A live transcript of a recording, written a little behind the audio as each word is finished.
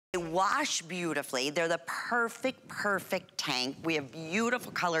wash beautifully. They're the perfect tank. We have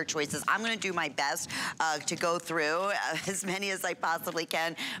beautiful color choices. I'm gonna do my best to go through as many as I possibly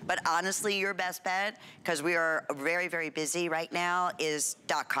can. But honestly, your best bet, because we are very busy right now, is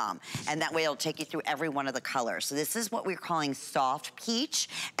 .com. And that way it'll take you through every one of the colors. So this is what we're calling soft peach,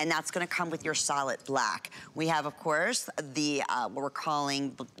 and that's gonna come with your solid black. We have, of course, the what we're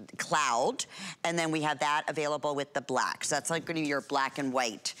calling cloud, and then we have that available with the black. So that's like gonna be your black and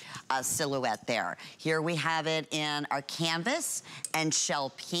white silhouette there. Here we have it in our canvas and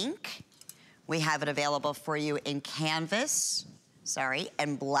shell pink. We have it available for you in canvas,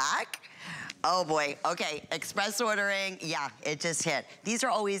 and black. Oh boy, okay, express ordering, yeah, it just hit. These are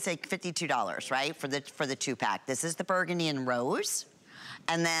always like $52, right, for the 2-pack. This is the burgundy and rose.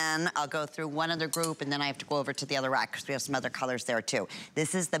 And then I'll go through one other group, and then I have to go over to the other rack because we have some other colors there too.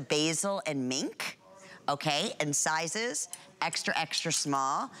 This is the basil and mink, okay, and sizes extra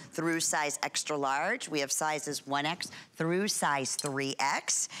small through size extra large. We have sizes 1X through size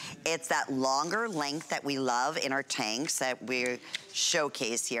 3X. It's that longer length that we love in our tanks that we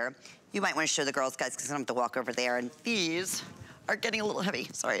showcase here. You might want to show the girls, guys, because I don't have to walk over there, and these are getting a little heavy.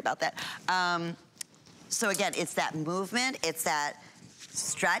 Sorry about that. So again, it's that movement, it's that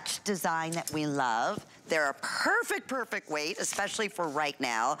stretch design that we love. They're a perfect weight, especially for right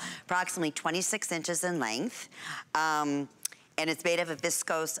now, approximately 26 inches in length. And it's made of a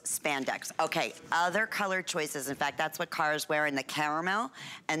viscose spandex. Okay, other color choices. In fact, that's what Cara's wearing, the caramel,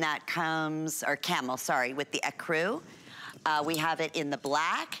 and that comes, or camel, sorry, with the ecru. We have it in the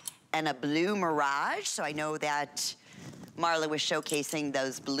black and a blue mirage. So I know that Marla was showcasing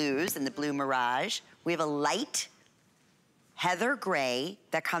those blues in the blue mirage. We have a light heather gray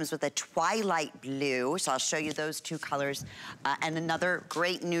that comes with a twilight blue. So I'll show you those two colors. And another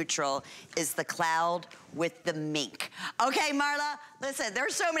great neutral is the cloud with the mink. Okay, Marla, listen,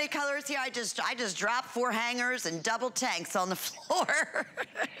 there's so many colors here. I just dropped 4 hangers and double tanks on the floor.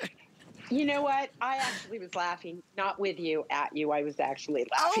 You know what? I actually was laughing, not with you, at you. I was actually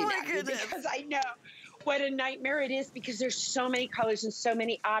laughing at you because I know what a nightmare it is because there's so many colors and so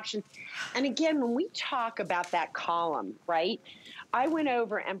many options. And again, when we talk about that column, right? I went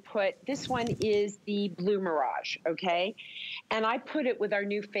over and put, this one is the Blue Mirage, okay? And I put it with our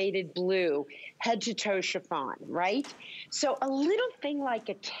new faded blue, head to toe chiffon, right? So a little thing like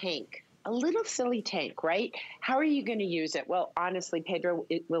a tank, a little silly tank, right? How are you gonna use it? Well, honestly, Pedro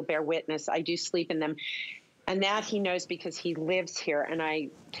will bear witness. I do sleep in them. And that he knows because he lives here, and I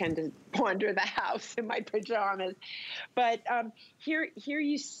tend to wander the house in my pajamas. But here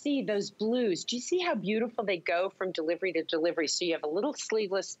you see those blues. Do you see how beautiful they go from delivery to delivery? So you have a little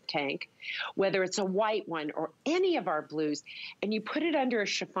sleeveless tank, whether it's a white one or any of our blues, and you put it under a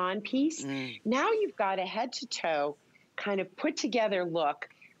chiffon piece. Now you've got a head-to-toe kind of put-together look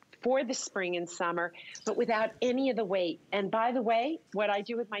for the spring and summer, but without any of the weight. And by the way, what I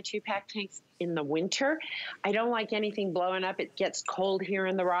do with my 2-pack tanks in the winter, I don't like anything blowing up. It gets cold here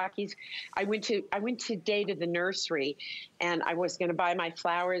in the Rockies. I went today to the nursery, and I was gonna buy my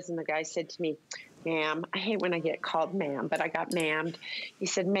flowers, and the guy said to me, "Ma'am," I hate when I get called ma'am, but I got ma'amed. He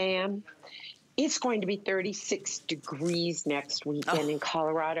said, "Ma'am, it's going to be 36 degrees next weekend in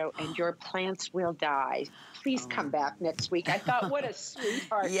Colorado, and your plants will die. Please come back next week." I thought, what a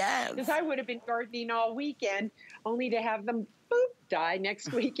sweetheart. Yes. Because I would have been gardening all weekend, only to have them, boop, die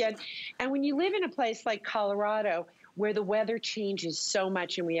next weekend. And when you live in a place like Colorado, where the weather changes so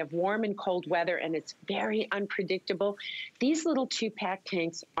much, and we have warm and cold weather, and it's very unpredictable, these little 2-pack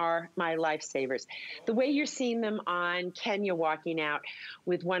tanks are my lifesavers. The way you're seeing them on Kenya walking out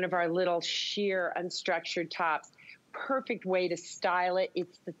with one of our little sheer unstructured tops, perfect way to style it.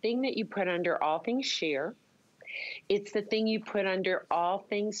 It's the thing that you put under all things sheer. It's the thing you put under all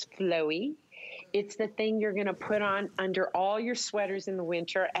things flowy. It's the thing you're going to put on under all your sweaters in the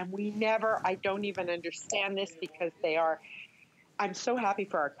winter. And I don't even understand this because I'm so happy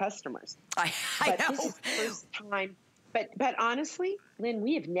for our customers. I know. This is the first time. But honestly, Lynn,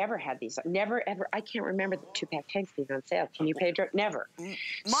 we have never had these. Never, ever. I can't remember the 2-pack tanks being on sale. Can you, Pedro? Never.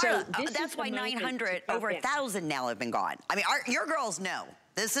 Marla, that's why 900, over 1,000 now have been gone. I mean, your girls know.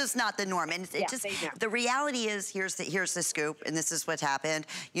 This is not the norm, and the reality is, here's the scoop, and this is what's happened.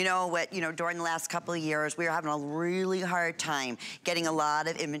 You know what? During the last couple of years, we were having a really hard time getting a lot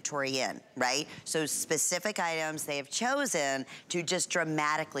of inventory in, right? So specific items they have chosen to just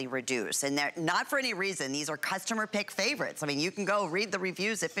dramatically reduce, and they're not for any reason. These are customer pick favorites. I mean, you can go read the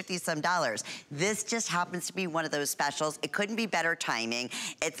reviews at $50-some. This just happens to be one of those specials. It couldn't be better timing.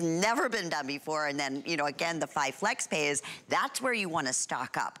 It's never been done before, and then again, the 5 flex pays. That's where you want to stop.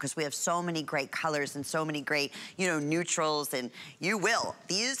 stock up because we have so many great colors and so many great, you know, neutrals, and you will.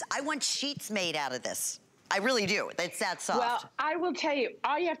 These, I want sheets made out of this. I really do. It's that soft. Well, I will tell you,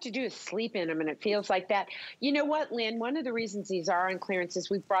 all you have to do is sleep in them, and it feels like that. You know what, Lynn? One of the reasons these are on clearance is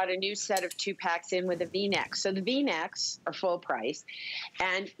we've brought a new set of 2-packs in with a V-neck. So the V-necks are full price.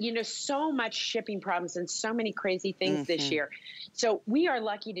 And, you know, so much shipping problems and so many crazy things this year. So we are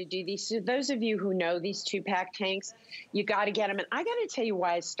lucky to do these. So those of you who know these 2-pack tanks, you got to get them. And I got to tell you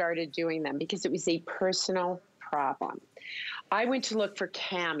why I started doing them, because it was a personal problem. I went to look for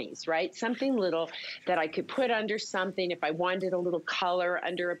camis, right? Something little that I could put under something if I wanted a little color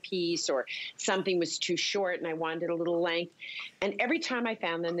under a piece, or something was too short and I wanted a little length. And every time I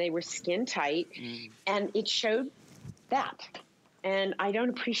found them, they were skin tight, and it showed that. And I don't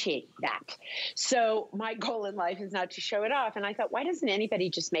appreciate that. So my goal in life is not to show it off. And I thought, why doesn't anybody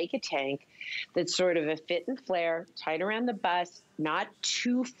just make a tank that's sort of a fit and flare, tight around the bust, not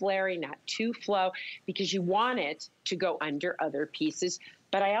too flary, not too flow, because you want it to go under other pieces.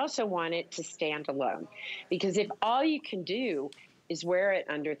 But I also want it to stand alone, because if all you can do is wear it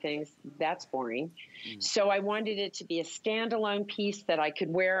under things, that's boring. So I wanted it to be a standalone piece that I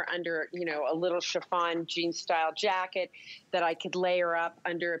could wear under, you know, a little chiffon jean style jacket that I could layer up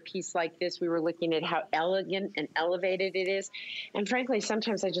under a piece like this. We were looking at how elegant and elevated it is. And frankly,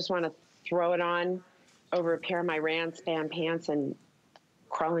 sometimes I just want to throw it on over a pair of my Ranspan pants and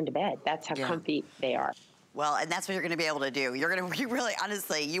crawl into bed. That's how comfy they are. Well, and that's what you're going to be able to do. You're going to be really,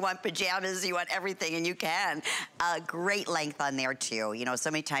 honestly, you want pajamas, you want everything, and you can. Great length on there, too. You know,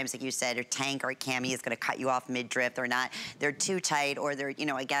 so many times, like you said, a tank or a cami is going to cut you off mid-drip. They're not, they're too tight, or they're, you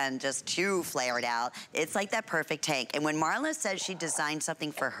know, again, just too flared out. It's like that perfect tank. And when Marla says she designed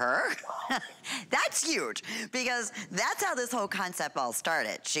something for her, that's huge, because that's how this whole concept all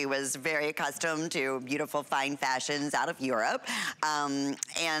started. She was very accustomed to beautiful, fine fashions out of Europe,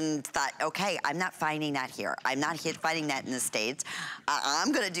 and thought, okay, I'm not finding that here. I'm not finding that in the States.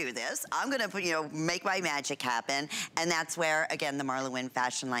 I'm gonna do this. I'm gonna put, you know, make my magic happen. And that's where, again, the MarlaWynne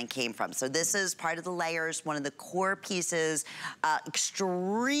fashion line came from. So this is part of the layers, one of the core pieces,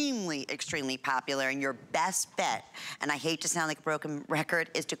 extremely, extremely popular. And your best bet, and I hate to sound like a broken record,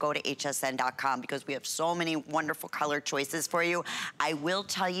 is to go to hsn.com, because we have so many wonderful color choices for you. I will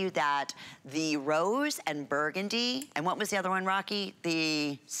tell you that the rose and burgundy, and what was the other one, Rocky?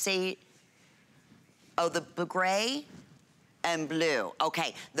 The the gray and blue.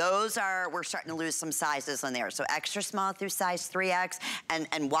 Okay, those are, we're starting to lose some sizes on there. So extra small through size 3X, and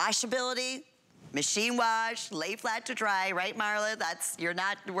washability, machine wash, lay flat to dry, right, Marla? That's, we're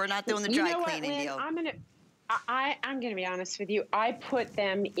not doing the dry cleaning deal. I'm gonna be honest with you. I put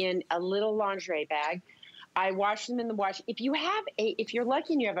them in a little lingerie bag. I wash them in the wash. If you're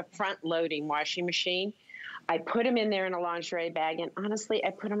lucky and you have a front loading washing machine, I put them in there in a lingerie bag, and honestly, I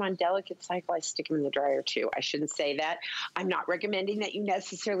put them on delicate cycle. I stick them in the dryer too. I shouldn't say that. I'm not recommending that you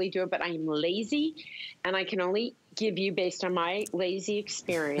necessarily do it, but I'm lazy, and I can only give you, based on my lazy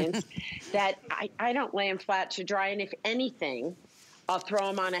experience, that I don't lay them flat to dry, and if anything, I'll throw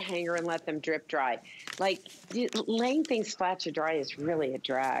them on a hanger and let them drip dry. Like, laying things flat to dry is really a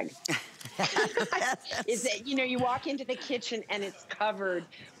drag. Is that, you know, you walk into the kitchen and it's covered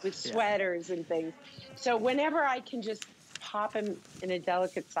with sweaters and things. So whenever I can just pop them in a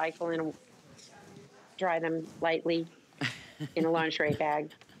delicate cycle and dry them lightly in a lingerie bag,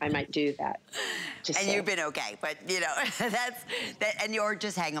 I might do that. And you've been okay, but you know, and you're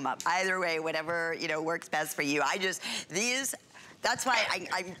just hang them up. Either way, whatever, you know, works best for you. That's why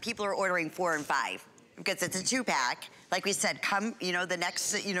people are ordering 4 and 5, because it's a 2-pack. Like we said, you know, the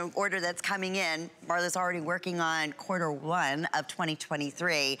next, you know, order that's coming in, Marla's already working on Q1 of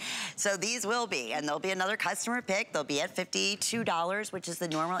 2023. So these will be, and there'll be another customer pick. They'll be at $52, which is the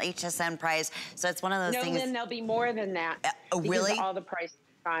normal HSN price. So it's one of those things. No, Lynn, there'll be more than that. Really? All the prices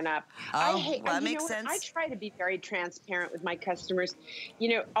gone up. Oh, that makes sense. I try to be very transparent with my customers.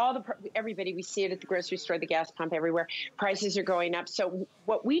 You know, everybody, we see it at the grocery store, the gas pump, everywhere. Prices are going up. So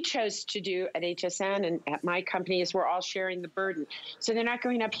what we chose to do at HSN and at my company is we're all sharing the burden. So they're not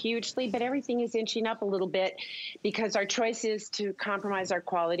going up hugely, but everything is inching up a little bit, because our choice is to compromise our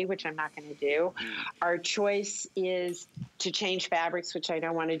quality, which I'm not going to do. Our choice is to change fabrics, which I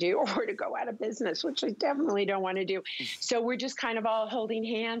don't want to do, or to go out of business, which I definitely don't want to do. So we're just kind of all holding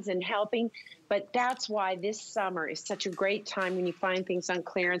hands and helping. But that's why this summer is such a great time when you find things on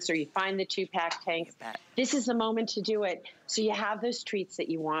clearance, or you find the 2-pack tanks. This is the moment to do it. So you have those treats that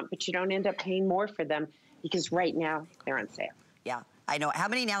you want, but you don't end up paying more for them, because right now they're on sale. Yeah, I know. How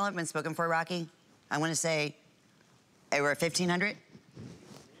many now have been spoken for, Rocky? I want to say, we're at 1,500?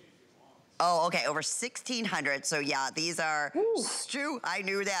 Oh, okay, over 1,600. So yeah, these are, Stu, I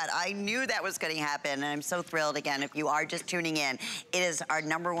knew that. I knew that was gonna happen, and I'm so thrilled. Again, if you are just tuning in, it is our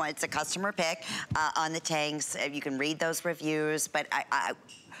 #1, it's a customer pick on the tanks. You can read those reviews, but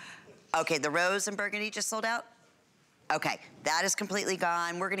okay, the rose and burgundy just sold out? Okay, that is completely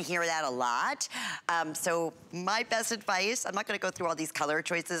gone. We're gonna hear that a lot. So my best advice, I'm not gonna go through all these color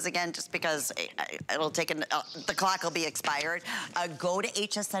choices again just because it'll take, the clock will be expired. Go to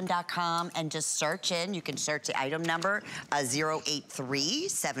hsn.com and just search in. You can search the item number,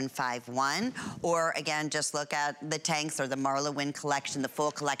 083751, or again, just look at the tanks or the MarlaWynne collection, the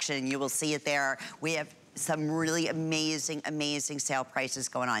full collection, and you will see it there. We have some really amazing, amazing sale prices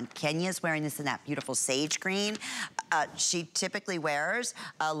going on. Kenya's wearing this in that beautiful sage green. She typically wears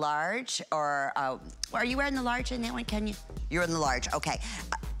a large, or are you wearing the large in that one, Kenya? You're in the large, okay.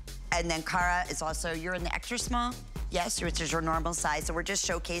 And then Cara is also, you're in the extra small? Yes, which is your normal size. So we're just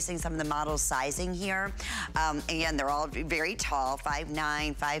showcasing some of the model sizing here. Again, they're all very tall,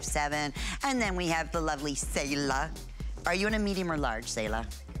 5'9", 5'7". And then we have the lovely Sayla. Are you in a medium or large, Sayla?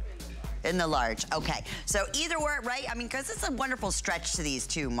 In the large, okay. So either way, right? I mean, because it's a wonderful stretch to these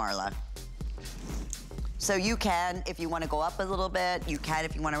too, Marla. So you can, if you want to go up a little bit, you can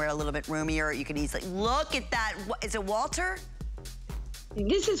if you want to wear a little bit roomier, you can easily, look at that. Is it Walter?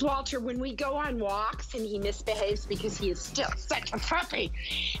 This is Walter. When we go on walks and he misbehaves because he is still such a puppy,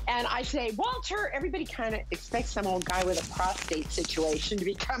 and I say, Walter, everybody kind of expects some old guy with a prostate situation to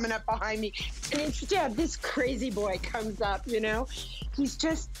be coming up behind me, and instead this crazy boy comes up, you know. He's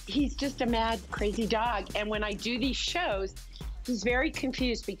just a mad, crazy dog. And when I do these shows, he's very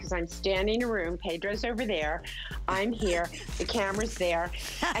confused because I'm standing in a room, Pedro's over there, I'm here, the camera's there,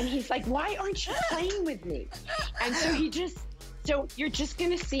 and he's like, why aren't you playing with me? And so so you're just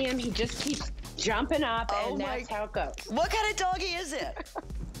gonna see him, he just keeps jumping up, and that's how it goes. What kind of doggy is it?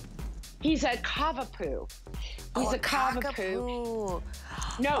 He's a Cavapoo. He's a Cavapoo.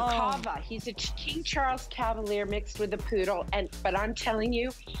 No, Cava. He's a King Charles Cavalier mixed with a poodle, but I'm telling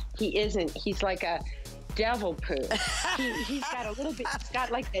you, he isn't. He's like a devil poo. He's got a little bit, he's got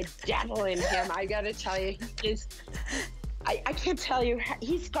like the devil in him. I gotta tell you, he is. I can't tell you,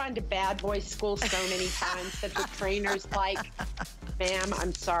 he's gone to bad boy school so many times that the trainer's like, ma'am,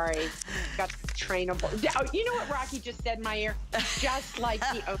 I'm sorry, got to train a boy. Oh, you know what Rocky just said in my ear? Just like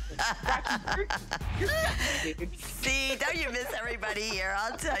the open. Rocky, you're dude. See, don't you miss everybody here?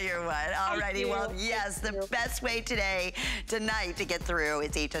 I'll tell you what. Alrighty, well, yes, the best way tonight to get through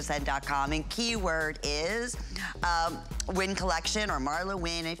is hsn.com, and keyword is Wynne collection or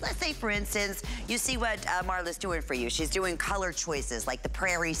MarlaWynne. If, let's say, for instance, you see what Marla's doing for you. She's doing color choices like the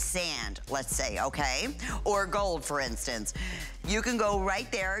prairie sand, let's say, okay? Or gold, for instance. You can go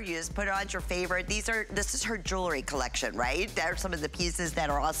right there, you just put on your favorite. This is her jewelry collection, right? There are some of the pieces that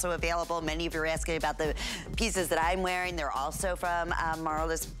are also available. Many of you are asking about the pieces that I'm wearing. They're also from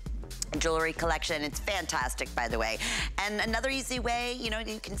Marla's jewelry collection. It's fantastic, by the way. And another easy way, you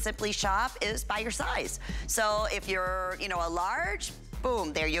can simply shop is by your size. So if you're, a large,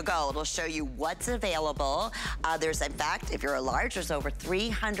 boom, there you go. It'll show you what's available. There's, in fact, if you're a large, there's over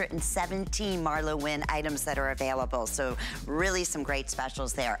 317 MarlaWynne items that are available. So really some great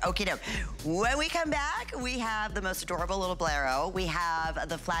specials there. Okie doke. When we come back, we have the most adorable little bolero. We have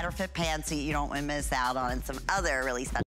the flatter fit pants that you don't want to miss out on, and some other really special